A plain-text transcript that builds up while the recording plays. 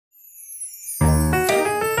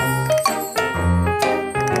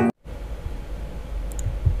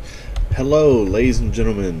Hello, ladies and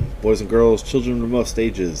gentlemen, boys and girls, children of all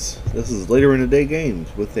stages. This is Later in the Day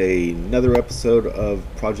Games with another episode of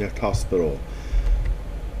Project Hospital.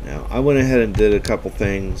 Now, I went ahead and did a couple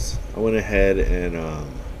things. I went ahead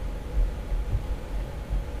and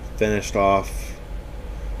finished off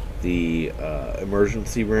the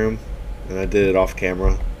emergency room, and I did it off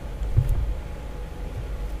camera.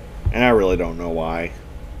 And I really don't know why,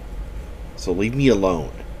 so leave me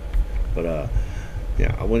alone. But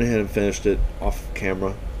yeah, I went ahead and finished it off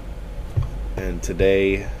camera, and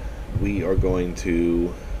today we are going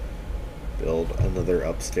to build another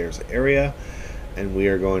upstairs area, and we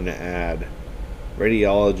are going to add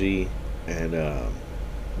radiology and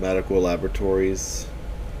medical laboratories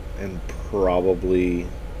and probably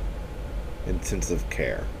intensive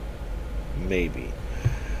care, maybe.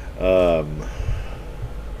 Sorry,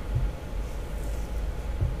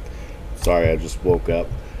 I just woke up.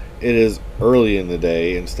 It is early in the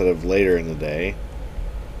day instead of later in the day,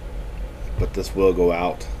 but this will go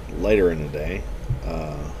out later in the day.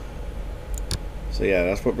 So yeah,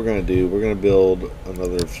 that's what we're going to do. We're going to build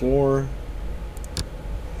another floor,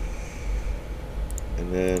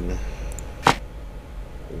 and then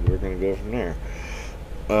we're going to go from there.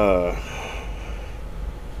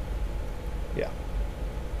 Yeah.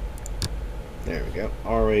 There we go.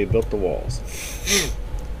 Already built the walls.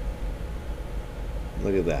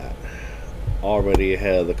 Look at that. Already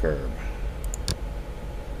ahead of the curve.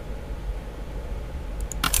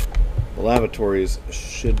 The lavatories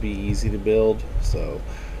should be easy to build, so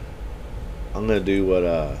I'm going to do what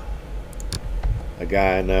a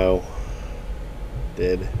guy I know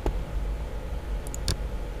did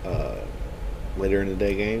later in the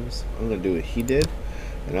day games. I'm going to do what he did,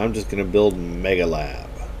 and I'm just going to build Mega Lab.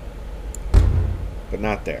 But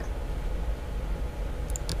not there.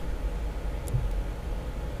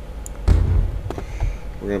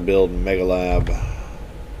 We're going to build Mega Lab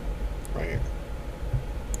right here.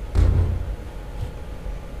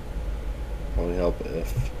 Probably help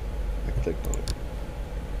if I clicked on it.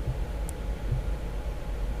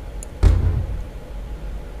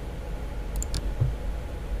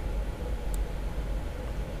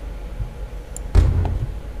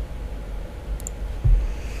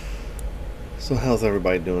 So how's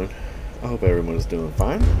everybody doing? I hope everyone is doing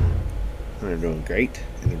fine. And they're doing great.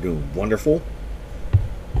 And they're doing wonderful.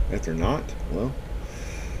 If they're not, well,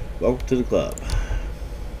 welcome to the club.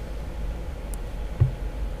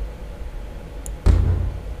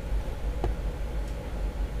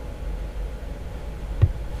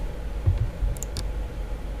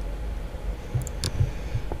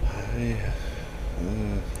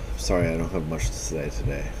 Sorry, I don't have much to say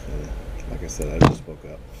today. Like I said, I just woke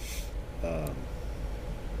up.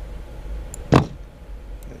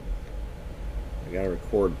 I gotta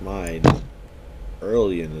record mine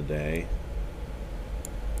early in the day,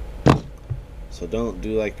 so don't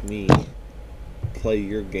do like me, play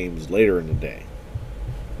your games later in the day.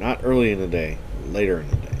 Not early in the day, later in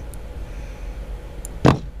the day.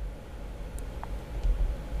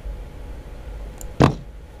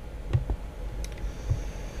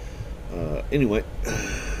 Anyway,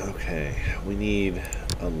 okay, we need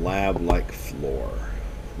a lab-like floor.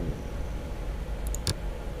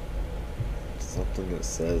 Something that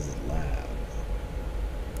says lab.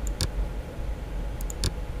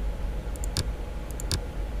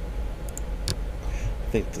 I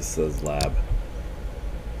think this says lab,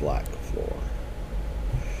 black floor.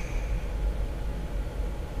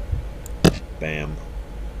 Bam.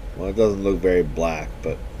 Well, it doesn't look very black,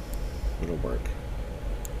 but it'll work.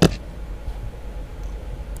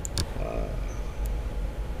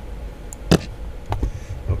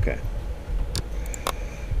 Okay.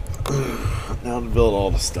 Now to build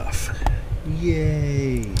all the stuff.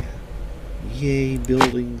 Yay! Yay,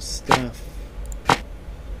 building stuff.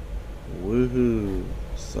 Woohoo!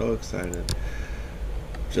 So excited.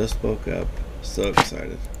 Just woke up. So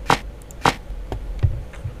excited.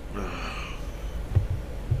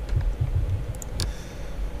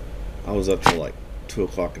 I was up till like 2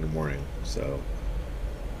 o'clock in the morning, so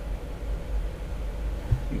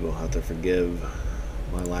you will have to forgive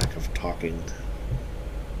my lack of talking.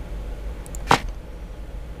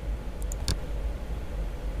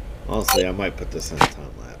 Honestly, I might put this in a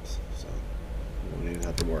time lapse, so you won't even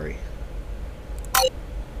have to worry.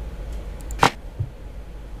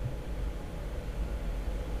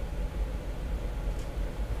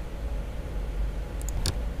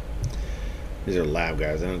 These are lab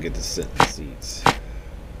guys. I don't get to sit in the seats.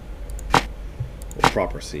 Well,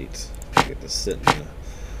 proper seats. I get to sit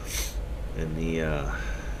in the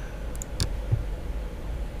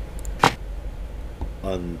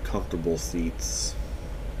uncomfortable seats.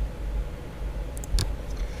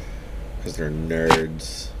 Because they're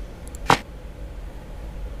nerds.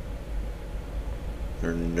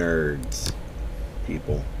 They're nerds,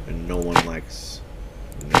 people. And no one likes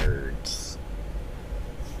nerds.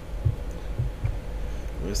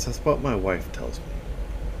 At least that's what my wife tells me.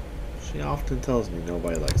 She often tells me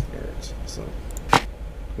nobody likes nerds. So,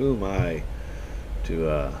 who am I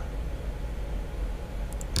to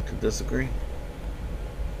disagree?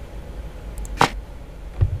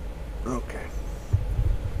 Okay.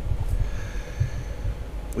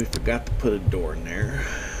 We forgot to put a door in there.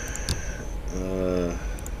 There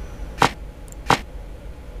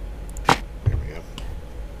we go.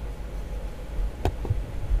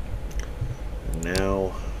 And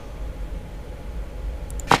now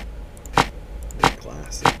we'll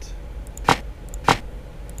glass it.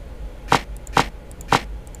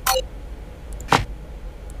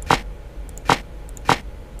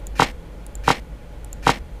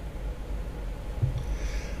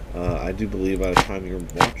 I do believe by the time you're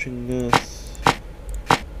watching this,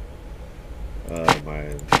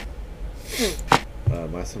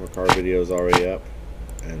 my summer car video is already up,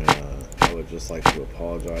 and I would just like to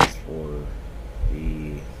apologize for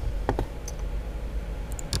the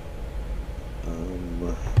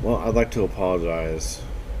well, I'd like to apologize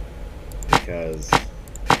because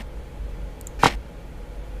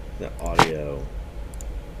the audio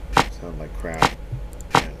sounded like crap,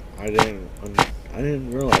 and I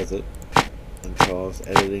didn't realize it until I was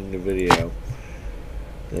editing the video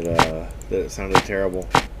that it sounded terrible,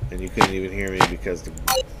 and you couldn't even hear me because the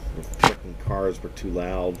freaking cars were too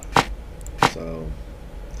loud. So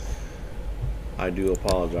I do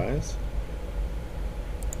apologize.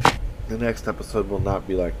 The next episode will not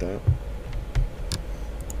be like that.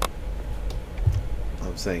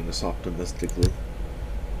 I'm saying this optimistically.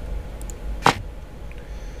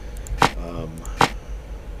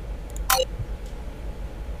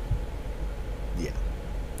 Yeah.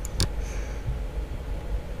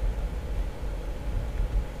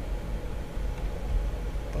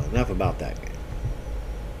 But enough about that game.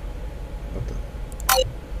 What the?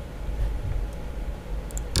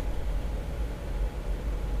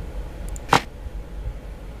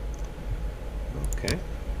 Okay.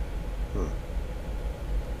 Huh.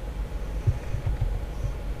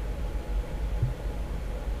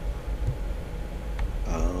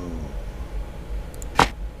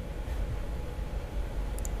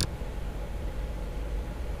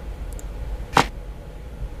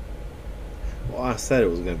 Well, I said it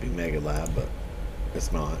was going to be Mega Lab, but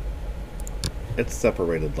it's not. It's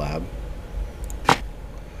separated lab.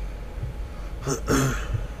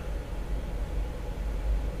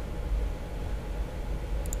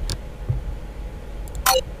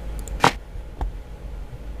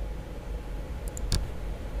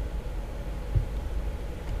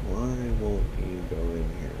 Why won't you go in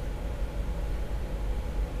here?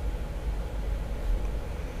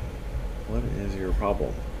 What is your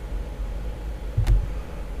problem?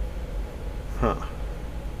 Huh.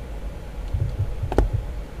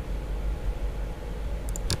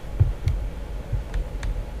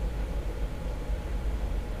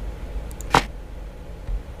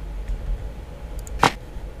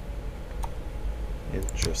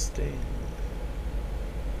 Interesting.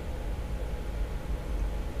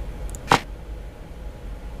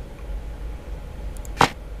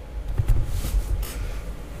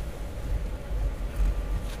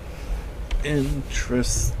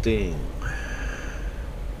 Interesting.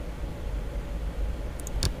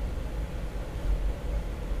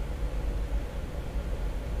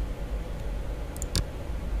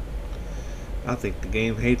 I think the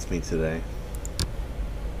game hates me today.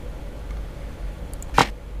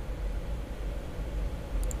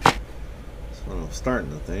 That's what I'm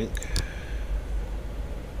starting to think.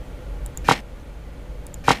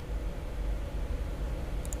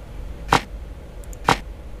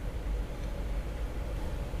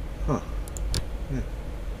 Huh. Yeah.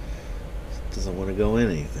 Doesn't want to go in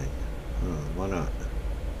anything. Why not?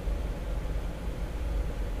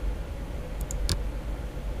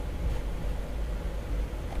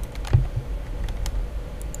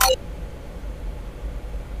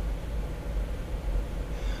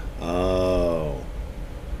 Oh.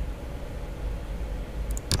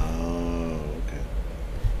 Oh, okay.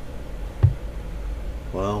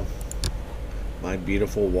 Well, my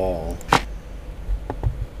beautiful wall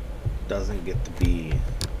doesn't get to be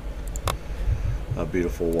a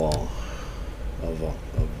beautiful wall of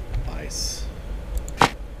ice.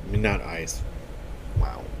 I mean, not ice.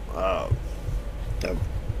 Wow. Of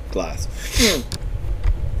glass.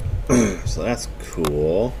 So that's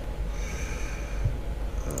cool.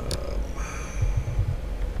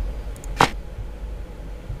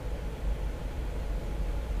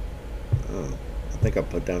 think I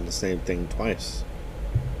put down the same thing twice.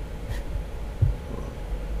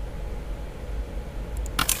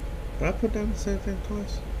 Did I put down the same thing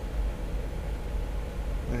twice?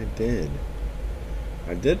 I did.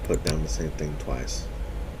 I did put down the same thing twice.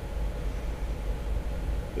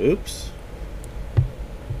 Oops.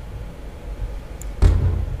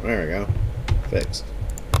 There we go. Fixed.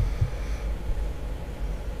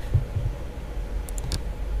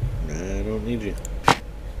 I don't need you.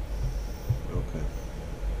 Okay.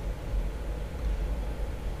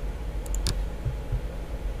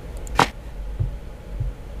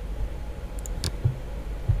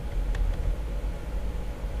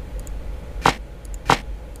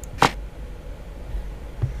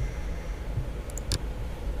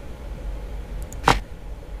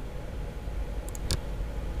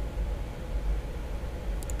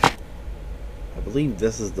 I believe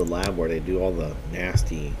this is the lab where they do all the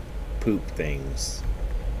nasty poop things.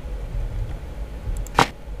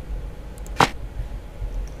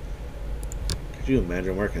 Could you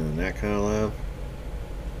imagine working in that kind of lab?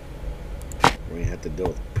 Where you have to deal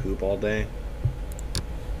with poop all day?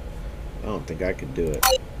 I don't think I could do it.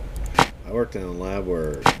 I worked in a lab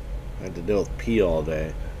where I had to deal with pee all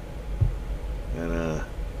day. And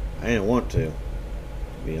I didn't want to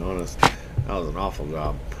be honest. That was an awful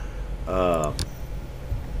job.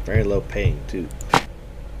 Very low paying too.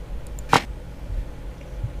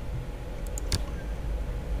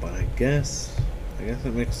 But I guess it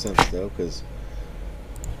makes sense though, because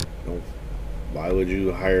why would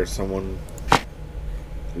you hire someone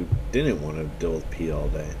who didn't want to deal with pee all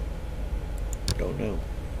day? Don't know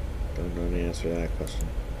the answer to that question.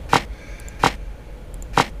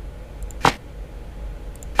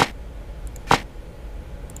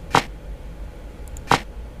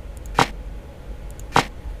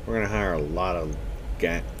 We're gonna hire a lot of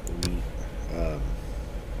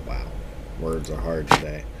wow, words are hard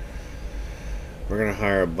today. We're gonna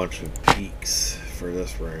hire a bunch of geeks for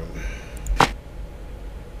this room.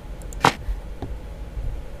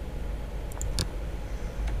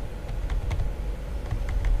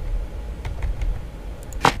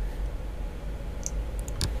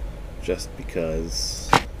 Just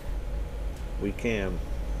because we can.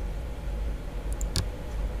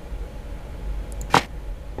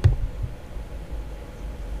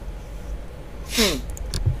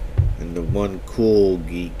 And the one cool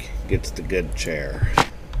geek gets the good chair.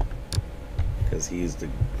 Because he's the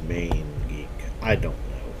main geek. I don't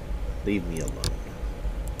know. Leave me alone.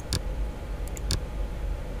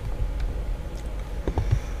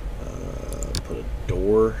 Put a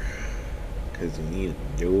door. Because you need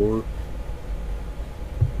a door.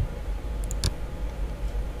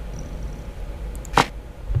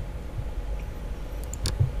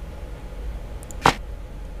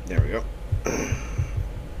 There we go.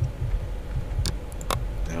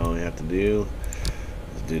 Now all we have to do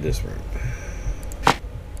is do this room.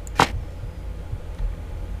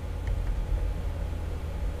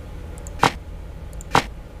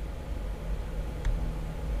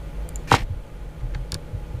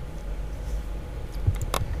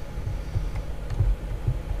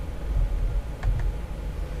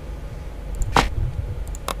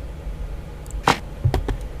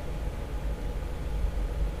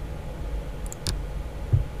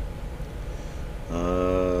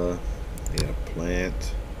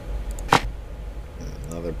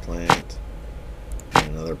 Plant, and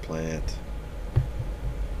another plant,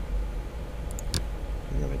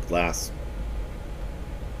 and then a glass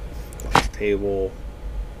table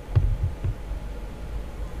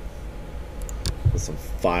with some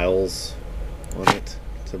files on it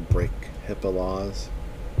to break HIPAA laws.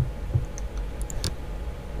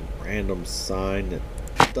 A random sign that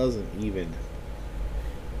doesn't even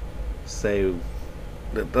say,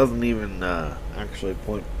 that doesn't even actually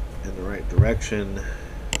point in the right direction.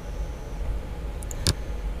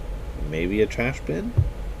 Maybe a trash bin?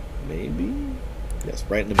 Maybe? Yes,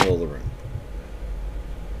 right in the middle of the room.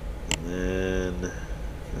 And then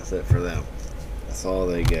that's it for them. That's all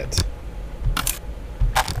they get.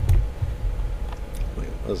 Wait,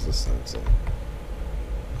 what does this sign say?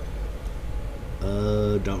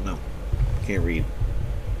 Don't know. Can't read.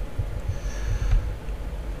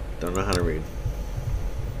 Don't know how to read.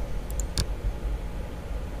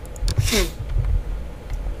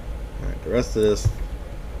 Alright, the rest of this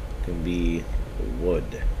can be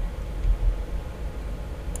wood.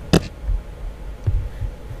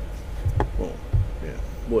 Well, yeah,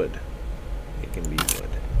 wood. It can be wood.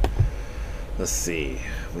 Let's see.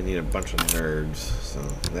 We need a bunch of nerds. So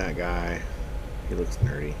that guy, he looks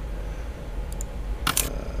nerdy.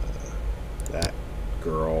 That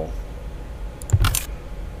girl.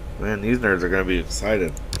 Man, these nerds are gonna be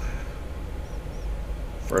excited.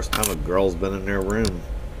 First time a girl's been in their room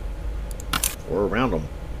or around them.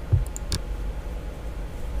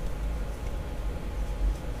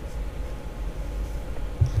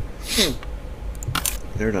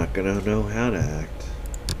 They're not gonna know how to act.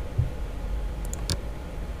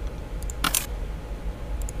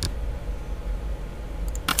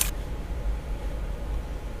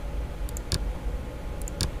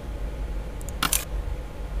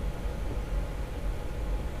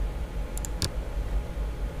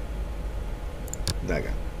 That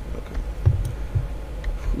guy. Okay.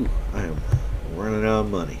 Whew, I am running out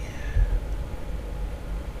of money.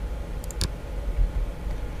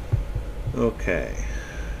 Okay.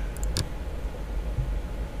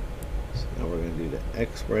 So now we're going to do the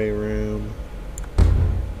X-ray room.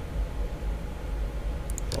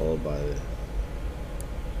 Followed by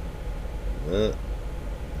the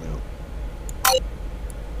no.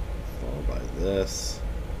 Followed by this.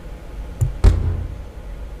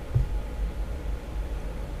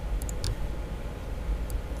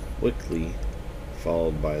 Quickly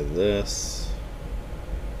followed by this.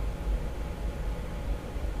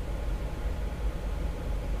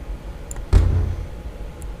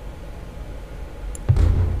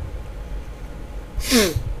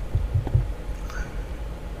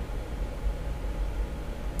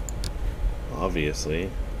 Obviously,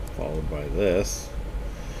 followed by this.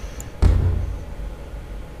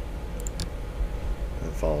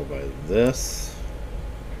 And followed by this.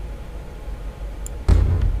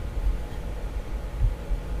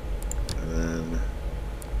 And then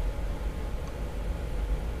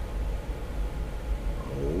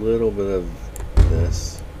a little bit of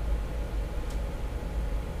this.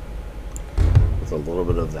 With a little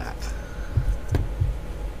bit of that.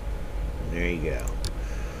 And there you go.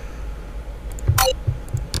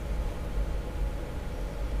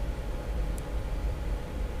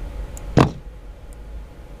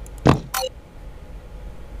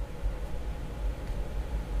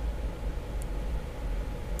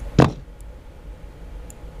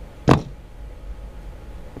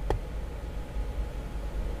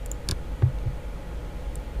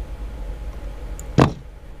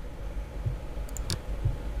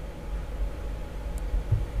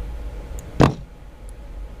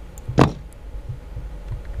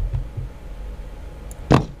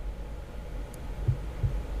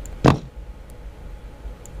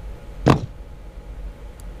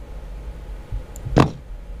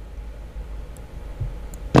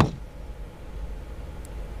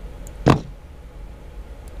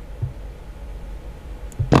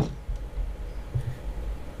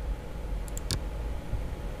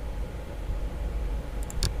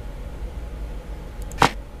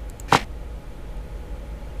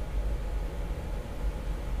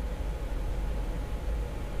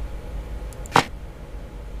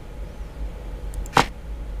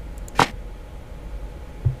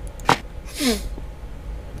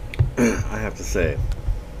 I have to say,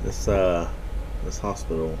 this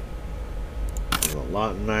hospital is a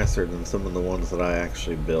lot nicer than some of the ones that I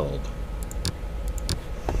actually build.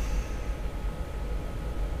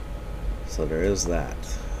 So there is that.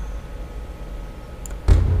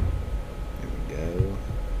 There we go.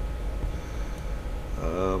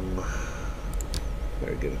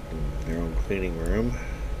 Better get their own cleaning room.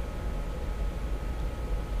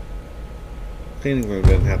 Cleaning room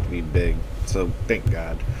doesn't have to be big, so thank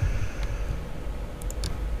God.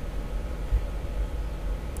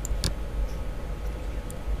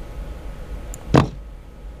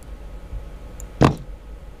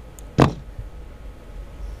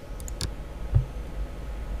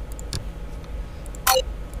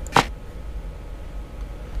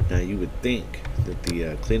 Now you would think that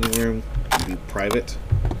the cleaning room would be private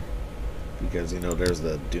because, you know, there's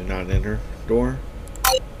the do not enter door.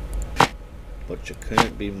 But you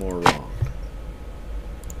couldn't be more wrong.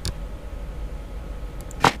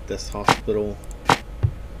 This hospital,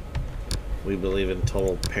 we believe in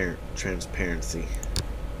total transparency.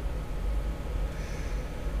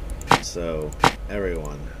 So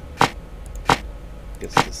everyone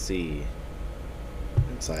gets to see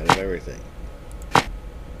inside of everything.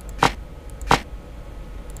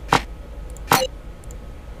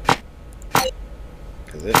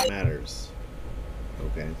 Because it matters.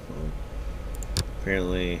 Okay, well,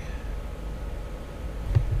 apparently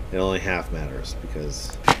it only half matters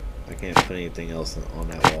because I can't put anything else on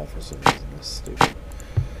that wall for some reason. That's stupid.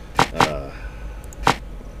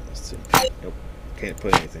 Let's see. Nope. Can't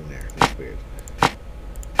put anything there. That's weird.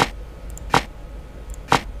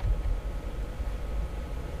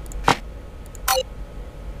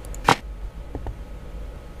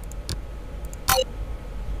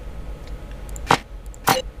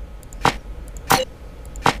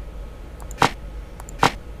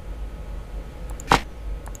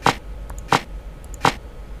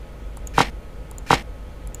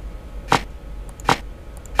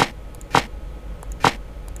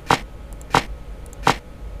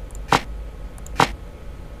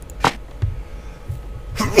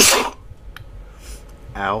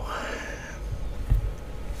 Ow.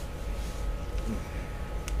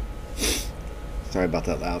 Sorry about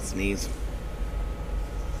that loud sneeze.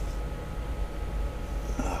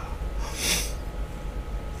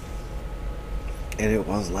 And it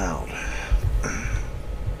was loud.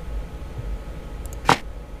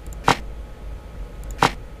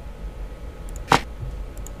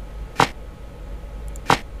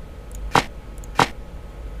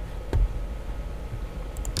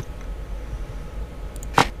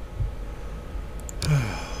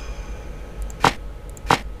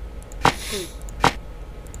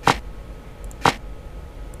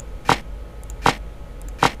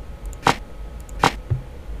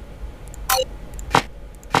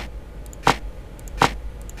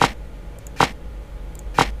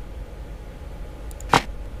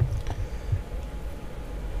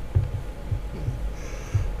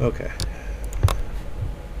 Okay.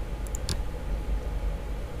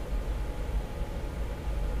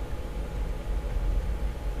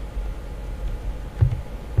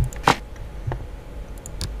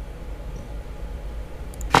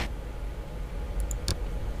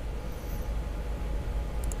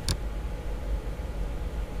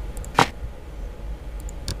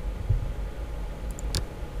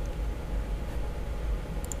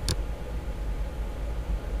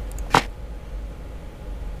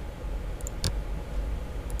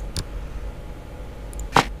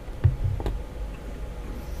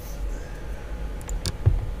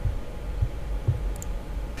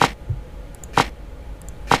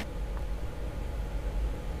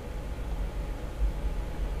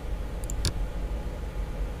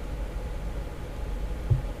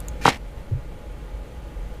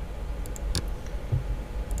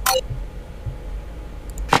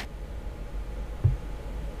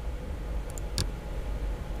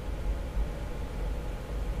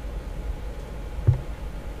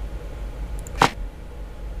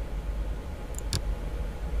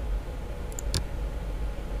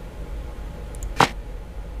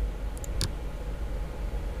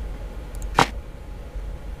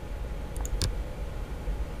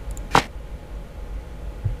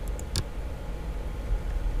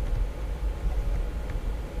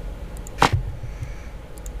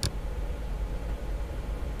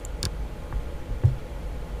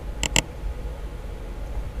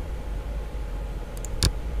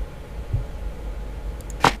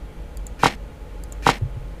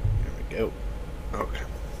 Go. Okay.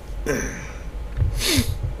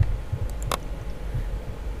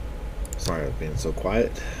 Sorry I was being so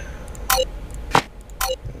quiet.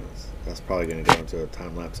 That's probably going to go into a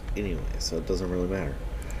time lapse anyway, so it doesn't really matter.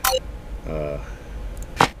 I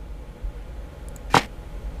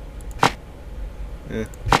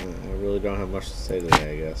really don't have much to say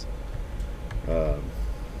today, I guess. I'm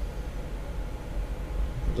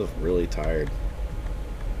just really tired.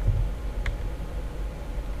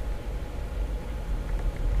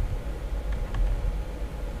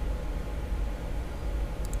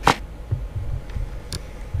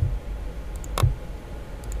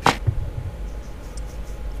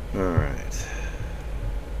 Alright.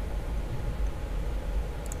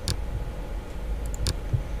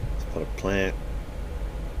 Let's put a plant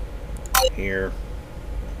here.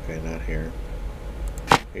 Okay, not here.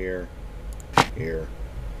 Here. Here.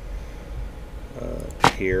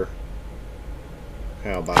 Here.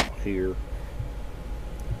 How about here?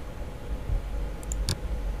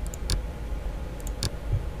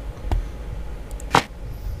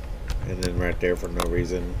 And then right there for no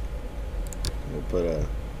reason, we'll put a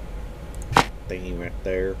thingy right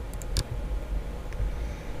there.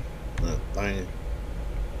 That thing.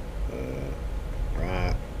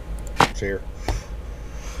 Right here.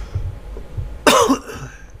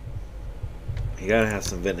 You gotta have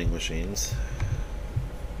some vending machines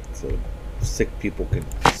so sick people can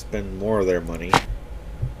spend more of their money,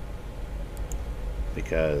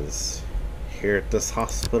 because here at this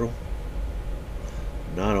hospital,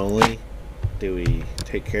 not only do we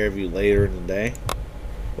take care of you later in the day,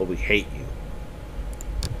 but we hate you.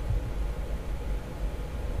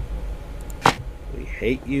 We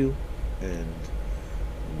hate you, and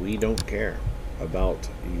we don't care about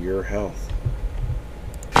your health.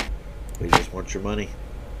 We just want your money.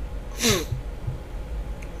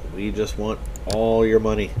 We just want all your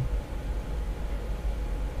money.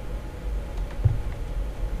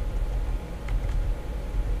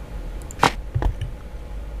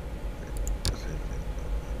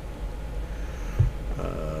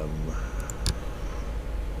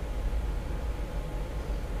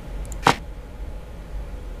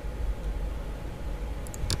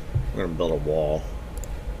 We're gonna build a wall.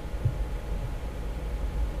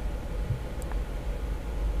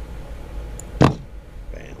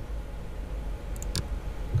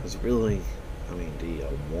 Because really, I mean, do you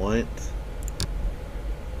want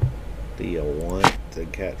to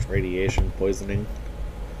catch radiation poisoning?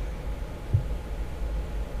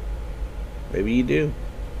 Maybe you do.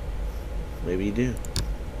 Maybe you do.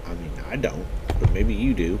 I mean, I don't, but maybe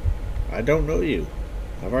you do. I don't know you.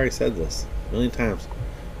 I've already said this a million times.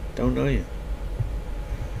 Don't know you.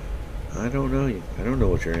 I don't know you. I don't know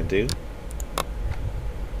what you're into.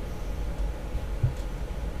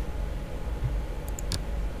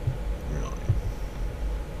 Really.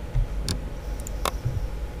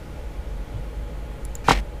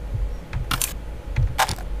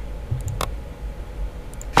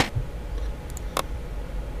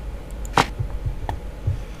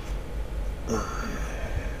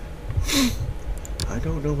 I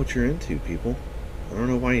don't know what you're into, people. I don't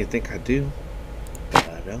know why you think I do, but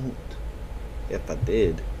I don't. If I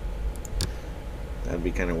did, that'd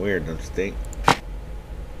be kind of weird, don't you think?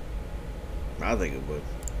 I think it would.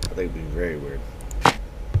 I think it'd be very weird. I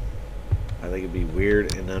think it'd be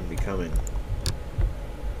weird and unbecoming.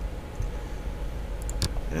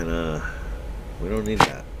 And, we don't need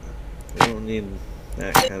that. We don't need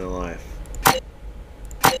that kind of life.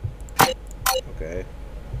 Okay.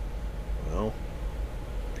 Well,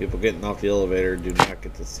 people getting off the elevator do not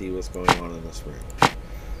get to see what's going on in this room.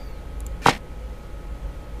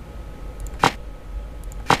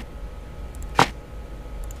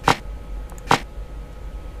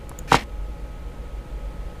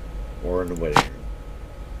 Or in the waiting room.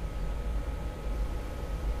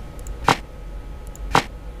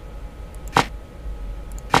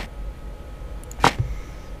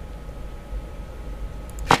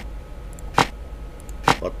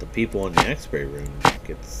 But the people in the X-ray room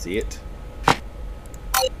get to see it.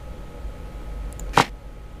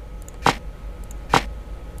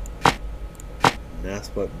 And that's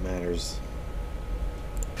what matters.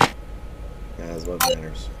 That's what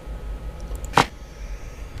matters.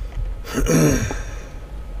 Yeah.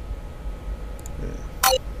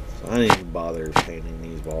 So I didn't even bother painting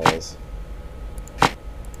these walls.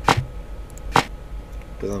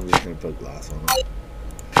 Because I'm just going to put glass on them.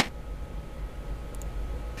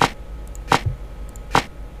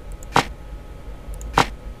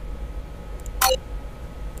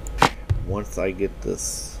 Once I get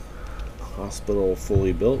this hospital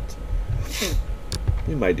fully built,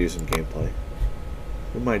 we might do some gameplay.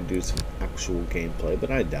 We might do some actual gameplay,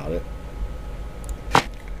 but I doubt it.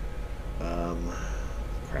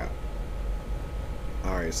 Crap. I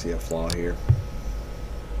already see a flaw here.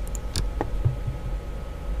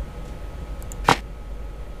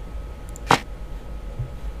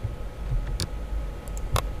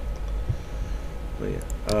 But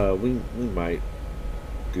yeah, we might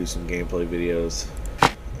do some gameplay videos.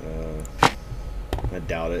 I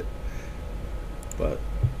doubt it, but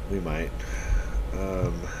we might.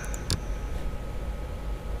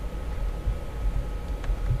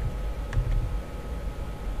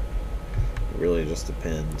 It really just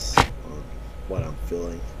depends on what I'm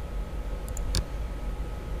feeling.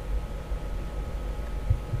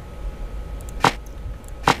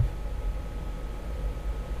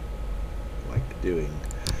 Like doing.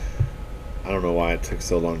 I don't know why it took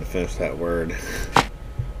so long to finish that word.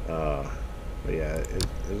 But yeah, it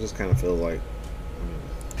just kind of feels like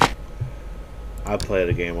I play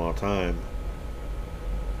the game all the time,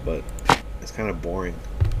 but it's kind of boring,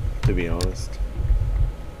 to be honest.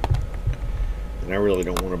 And I really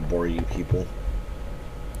don't want to bore you people.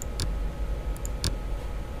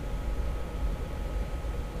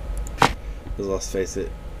 Because let's face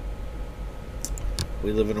it,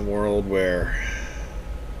 we live in a world where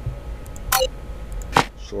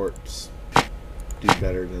shorts do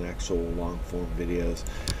better than actual long form videos,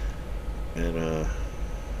 and I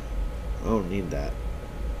don't need that.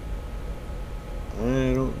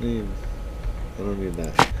 I don't need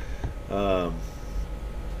that.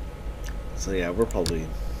 So yeah, we're probably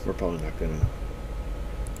not gonna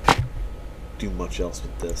do much else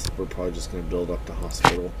with this. We're probably just gonna build up the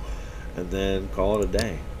hospital and then call it a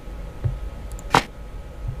day.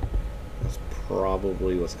 That's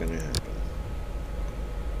probably what's gonna happen.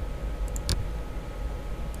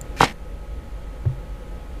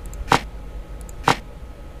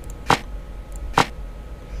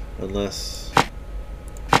 Unless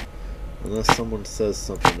someone says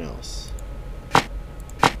something else.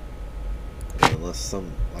 Unless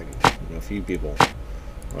some, like, a few people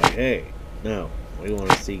are like, hey, no, we want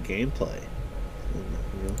to see gameplay. And,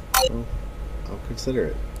 well, I'll consider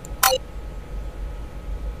it.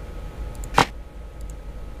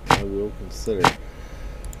 I will consider it.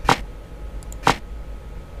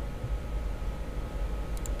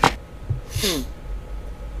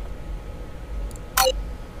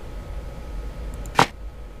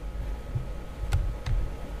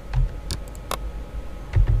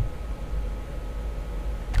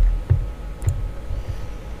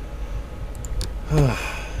 Now,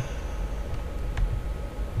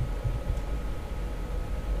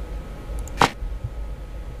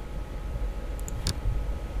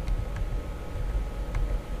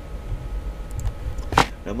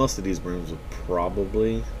 most of these rooms would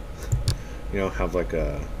probably, have like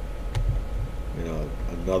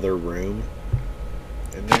another room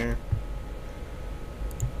in there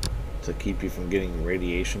to keep you from getting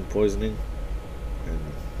radiation poisoning, and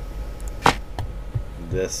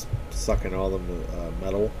this sucking all the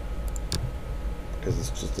metal because it's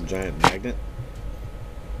just a giant magnet.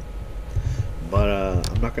 But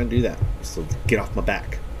I'm not gonna do that, so get off my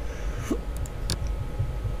back.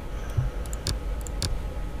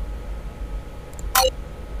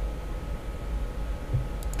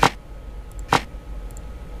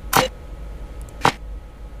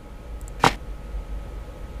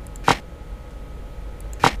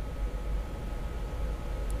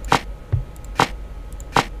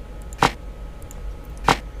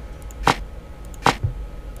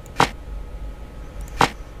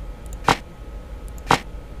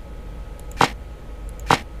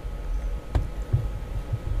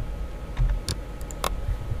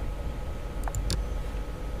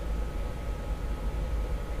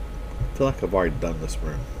 I feel like I've already done this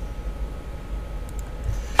room.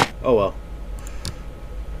 Oh well.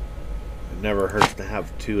 It never hurts to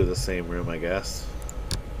have two of the same room, I guess.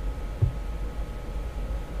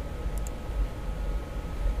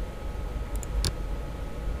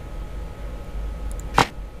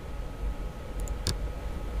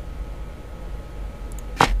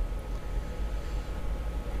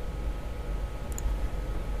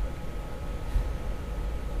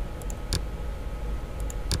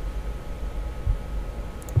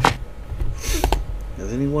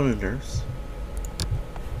 Is anyone a nurse?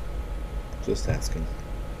 Just asking.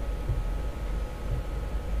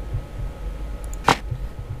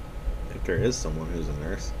 If there is someone who's a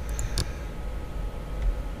nurse,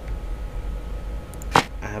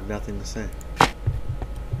 I have nothing to say.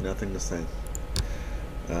 Nothing to say.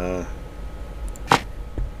 I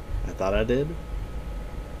thought I did,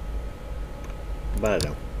 but I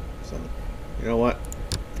don't. So, you know what?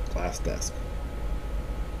 Glass desk.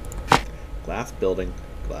 Glass building,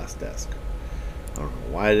 glass desk. I don't know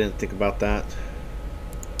why I didn't think about that.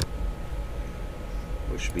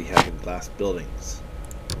 We should be having glass buildings.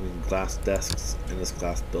 I mean, glass desks in this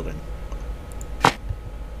glass building.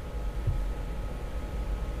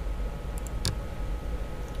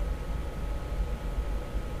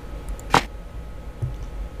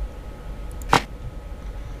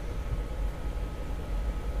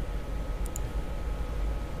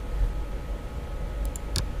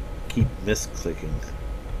 Keep misclicking.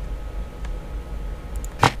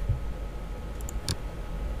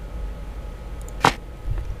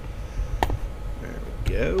 There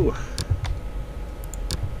we go.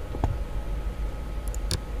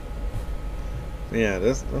 Yeah,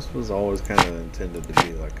 this was always kind of intended to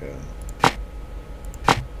be like a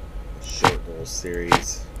short little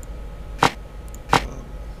series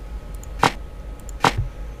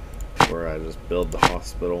where I just build the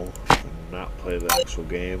hospital and not play the actual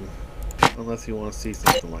game. Unless you want to see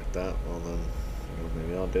something like that, well then,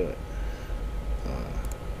 maybe I'll do it.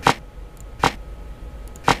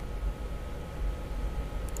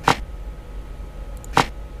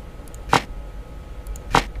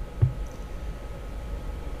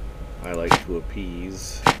 I like to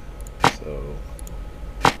appease, so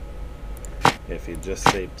if you just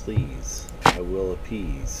say please, I will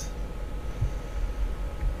appease.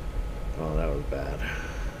 Oh, that was bad.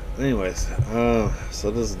 Anyways,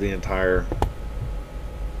 so this is the entire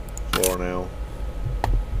floor now,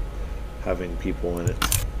 having people in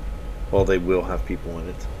it. Well, they will have people in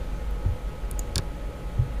it.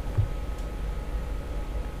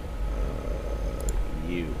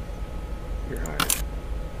 You're hired.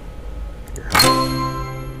 You're hired.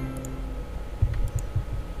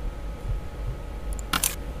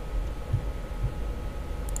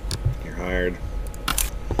 You're hired.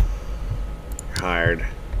 You're hired.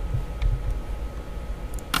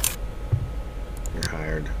 You're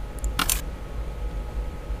hired.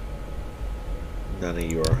 None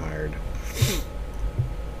of you are hired.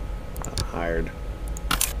 Hired.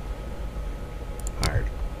 Hired.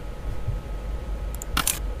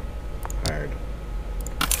 Hired.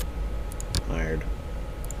 Hired.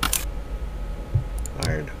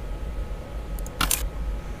 Hired.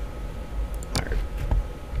 Hired.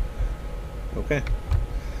 Okay.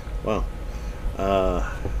 Well,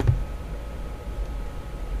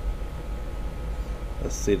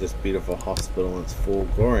 let's see this beautiful hospital in its full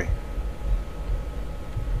glory.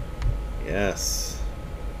 Yes.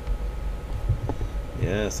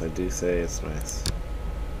 Yes, I do say it's nice.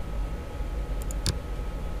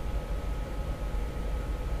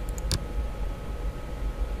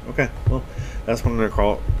 Okay, well, that's what I'm going to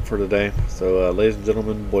call it for today. So, ladies and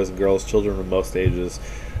gentlemen, boys and girls, children of most ages,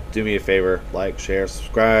 do me a favor, like, share,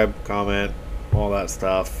 subscribe, comment, all that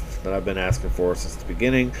stuff that I've been asking for since the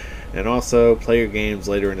beginning. And also, play your games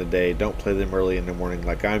later in the day. Don't play them early in the morning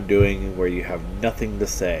like I'm doing, where you have nothing to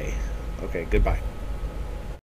say. Okay, goodbye.